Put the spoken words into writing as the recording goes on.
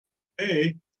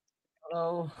Hey,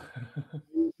 Hello.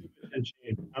 and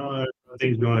Shane, how are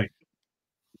things going?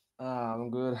 I'm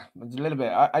good. It's a little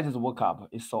bit. I just woke up.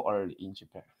 It's so early in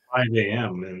Japan. 5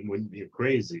 a.m. and wouldn't be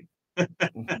crazy.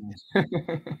 Mhm.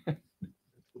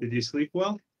 Did you sleep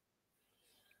well?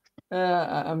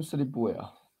 I'm sleep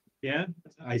well. Yeah.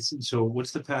 So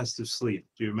what's the past of sleep?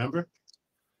 Do you remember?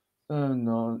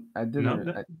 No, I No, didn't. no,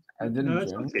 I no, didn't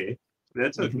that's dream. okay.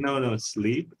 That's okay. Mhm. No, no,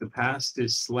 sleep. The past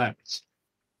is slept,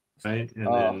 right?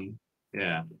 And Oh, then,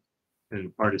 yeah,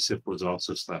 and participle is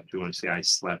also slept. You want to say I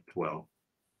slept well.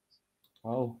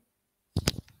 oh.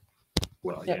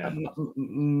 Well, Yeah. yeah.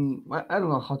 I don't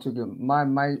know how to do.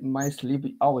 My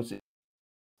sleep always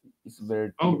is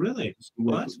very Oh, deep. really? It's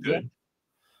Well, very that's good. Yeah. good.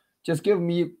 Just give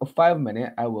me 5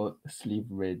 minutes. I will sleep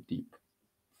very deep.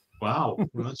 Wow.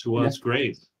 Well, Yeah. that's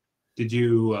great. Did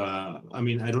you, I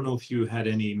mean, I don't know if you had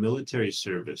any military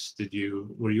service.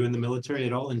 Were you in the military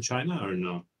at all in China or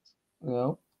no?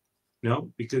 No.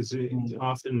 No, because Mm.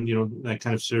 often, that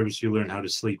kind of service, you learn how to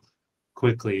sleep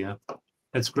quickly. Yeah.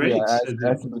 That's Yeah. great.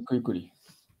 I sleep quickly.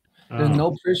 There's Oh,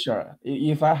 no pressure.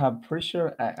 If I have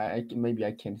pressure, maybe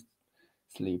I can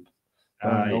sleep.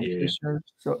 But I no hear you. pressure,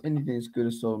 so anything is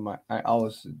good. So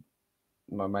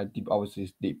my deep always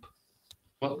is deep.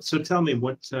 Well, so tell me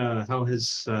how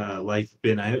has life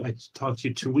been? I talked to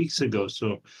you 2 weeks ago.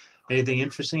 So anything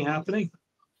interesting happening?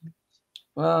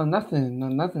 Well, nothing, no,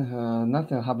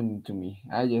 nothing happening to me.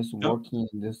 I just No. working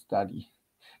in this study.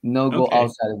 No go Okay.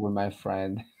 outside with my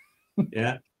friend.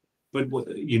 Yeah. But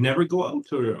you never go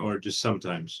out or just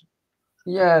sometimes?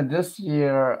 Yeah, this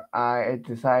year I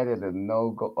decided to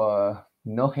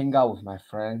no hang out with my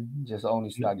friend. Just only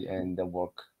No. study and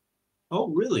work. Oh,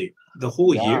 really? The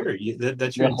whole Yeah, year?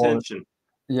 That's your the whole intention?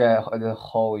 the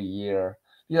whole year.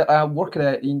 Yeah, I worked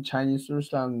in Chinese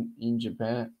restaurant in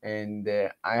Japan, and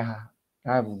I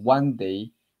have 1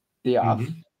 day off, Hmm.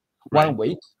 Right. 1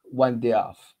 week, 1 day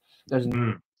off. There's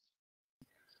Mm.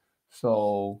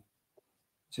 so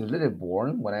it's a little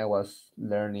boring when I was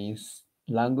learning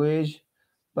language,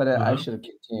 but I Uh-huh. should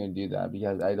continue to do that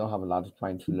because I don't have a lot of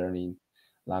time to learning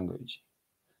language.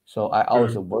 So I Sure.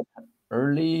 also work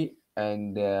early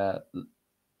and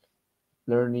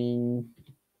learning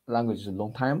language a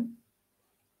long time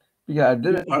because I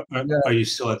didn't. Are you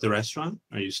still at the restaurant?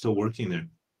 Are you still working there?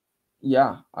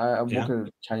 Yeah, I work Yeah. at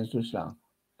a Chinese restaurant.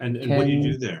 And what do you Can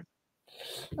do there?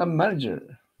 I'm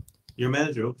manager. You're a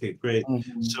manager. Okay, great. Mhm.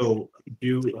 So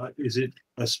is it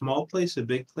a small place, a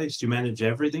big place? Do you manage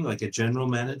everything like a general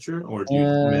manager, or do you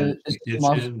manage It's the small,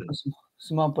 kitchen?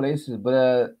 small places,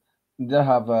 but they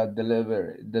have a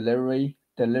delivery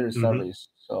Hmm. service,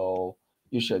 so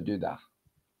you should do that.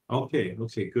 Okay,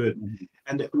 okay, good. Mhm.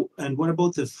 And what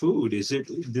about the food?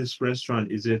 This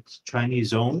restaurant, is it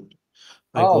Chinese owned?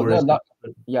 Like, Oh, or there are is a it? lot.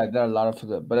 Yeah, there are a lot of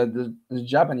food, but the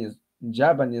Japanese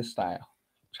style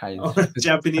Oh, Chinese food.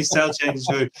 Japanese style Chinese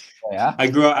food. Yeah, I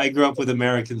grew up with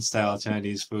American style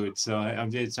Chinese food, so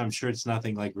I'm sure it's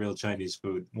nothing like real Chinese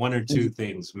food. One or two It's-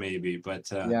 things maybe,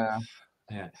 but yeah.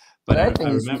 yeah. But But I I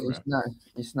think remember.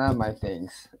 it's not my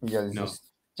things because it's No. just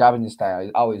Japanese style.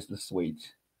 It's always the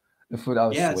sweet. The food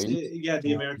always Yeah, sweet. yeah,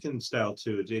 the Yeah. American style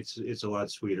too. It's a lot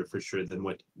sweeter for sure than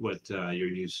what you're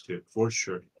used to, for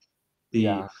sure. The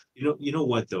Yeah. you know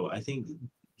what though? I think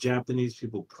Japanese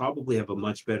people probably have a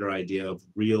much better idea of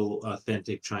real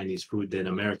authentic Chinese food than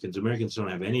Americans. Americans don't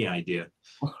have any idea,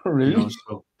 Really?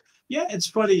 so yeah, it's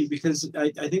funny because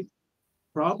I think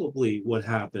probably what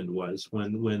happened was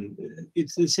when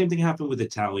it's the same thing happened with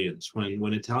Italians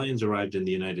when Italians arrived in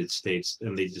the United States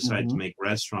and they decided to Mm-hmm. make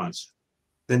restaurants,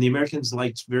 then the Americans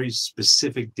liked very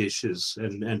specific dishes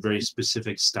and very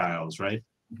specific styles, right?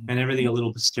 And everything a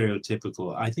little bit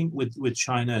stereotypical. I think with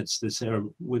China, it's this, or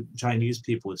with Chinese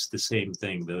people, it's the same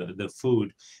thing. The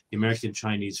food, the American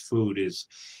Chinese food is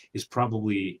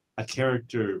probably a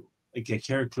character, like a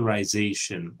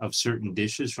characterization of certain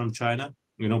dishes from China,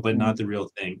 but not the real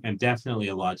thing, and definitely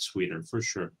a lot sweeter for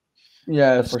sure.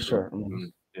 Yeah, for So sure.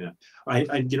 Mhm. yeah,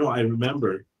 I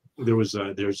remember there's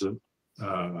a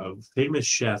famous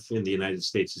chef in the United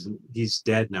States. He's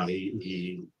dead now.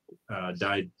 He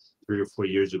died 3 or 4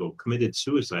 years ago. Committed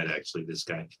suicide actually. This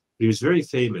guy. He was very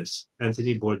famous.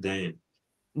 Anthony Bourdain.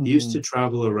 He used to Mhm.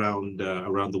 travel around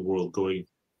the world, going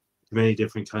to many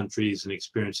different countries and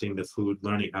experiencing the food,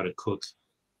 learning how to cook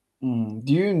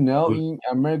Do you know food. in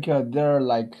America there are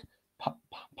like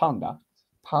panda,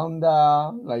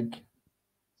 like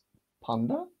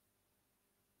panda,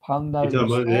 panda You talking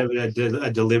about they restaurant? have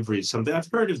a delivery, something. I've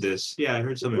heard of this. Yeah, I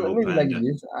heard something about Maybe like panda.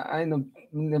 this. I know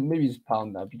maybe it's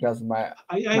panda because I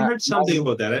my heard my something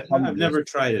about that. told me I've this. never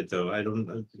tried it though. I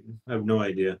have no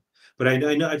idea. But I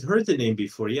know I've heard the name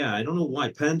before. Yeah, I don't know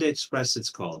why. Panda Express, it's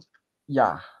called.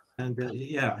 Yeah, And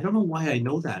yeah, I don't know why I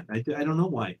know that. I don't know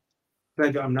why.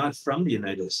 Like I'm not from the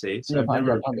United States. yeah, yeah,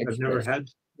 Panda I've never Express. had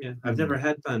yeah, I've Mhm. never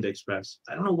had Panda Express.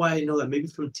 I don't know why I know that. Maybe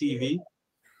from TV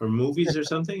or movies or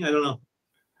something. I don't know.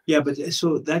 Yeah, but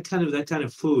so that kind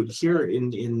of food here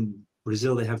in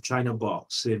Brazil, they have China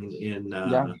box in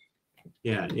Yeah,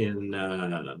 yeah in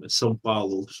São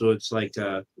Paulo. So it's like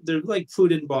they're like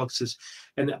food in boxes,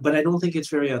 and but I don't think it's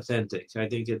very authentic. I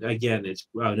think it again it's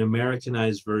an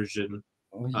Americanized version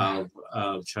yeah.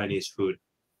 of Chinese food.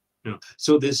 You know,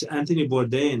 so this Anthony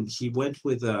Bourdain, he went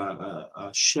with a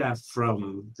chef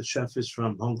from the chef is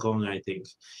from Hong Kong, I think,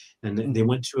 and they Mhm.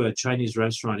 went to a Chinese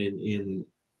restaurant in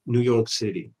New York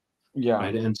City, Yeah.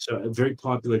 right? And so a very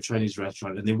popular Chinese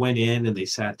restaurant, and they went in and they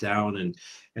sat down, and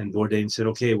Bourdain said,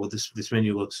 "Okay, well this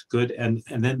menu looks good," and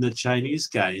then the Chinese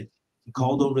guy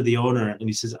called Mhm. over the owner and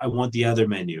he says, "I want the other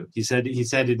menu." He said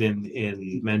it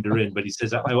in Mandarin, but he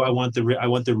says, I want I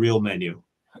want the real menu."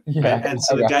 Right. Yeah, And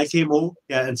so the yeah, guy came over.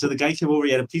 Yeah. And so the guy came over.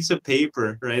 He had a piece of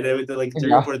paper, right? With like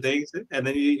three or yeah, four things. And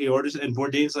then he orders it. And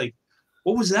Bourdain's like,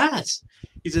 "What was that?"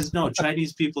 He says, "No,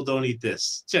 Chinese people don't eat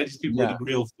this. Chinese people yeah, eat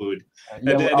real food."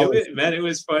 yeah. And man, it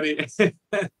was funny.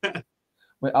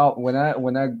 When I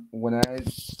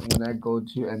go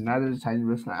to another Chinese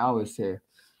restaurant, I always say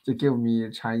to give me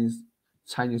Chinese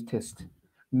taste,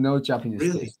 no Japanese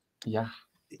Really? taste. Yeah,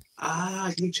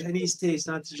 Ah, you Chinese taste,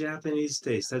 not the Japanese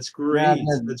taste. That's yeah. great.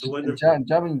 That's wonderful.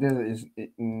 Japanese taste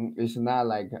is not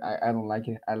like I don't like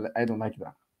it. I don't like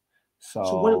that. So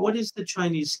So what is the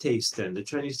Chinese taste then? The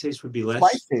Chinese taste would be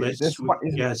spicy. less This sweet. one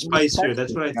is Yeah, it's spicier.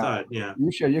 That's spicy. what I Yeah, thought. Yeah.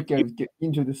 usually you can get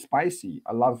into the spicy.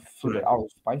 A lot of food Right. are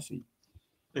spicy.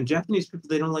 And Japanese people,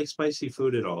 they don't like spicy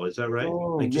food at all. Is that right?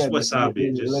 Oh Like just yeah,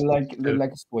 wasabi, just they kind of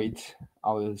like sweet.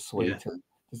 I was yeah. sweet.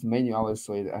 This menu I was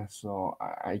sweet, so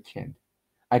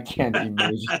I can't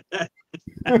imagine.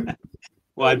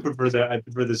 Well, I prefer that. I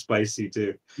prefer the spicy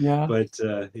too. Yeah. But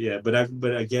yeah, but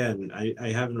again, I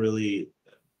haven't really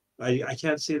I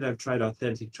can't say that I've tried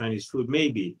authentic Chinese food.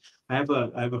 Maybe I have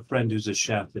a friend who's a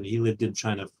chef and he lived in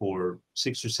China for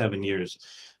 6 or 7 years.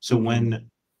 So Mm-hmm.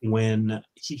 when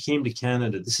he came to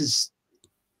Canada, this is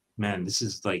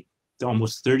like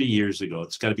almost 30 years ago.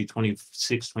 It's got to be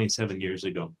 26, 27 years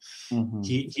ago. Mm-hmm.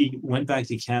 He went back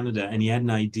to Canada and he had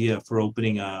an idea for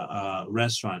opening a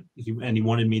restaurant. And he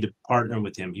wanted me to partner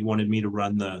with him. He Mm-hmm.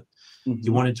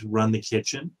 wanted to run the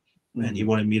kitchen and he Mm-hmm.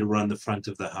 wanted me to run the front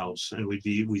of the house and we'd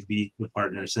be the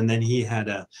partners. And then he had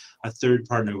a third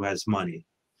partner who has money,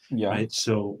 Yeah. right?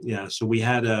 So yeah, so we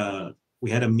had a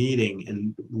meeting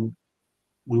and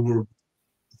we were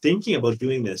thinking about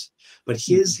doing this, but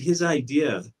Mm-hmm. his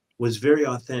idea was very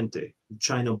authentic.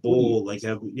 China Really? bowl, like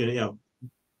you know,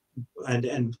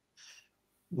 and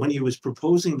when he was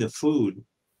proposing the food,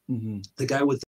 Mm-hmm. the guy with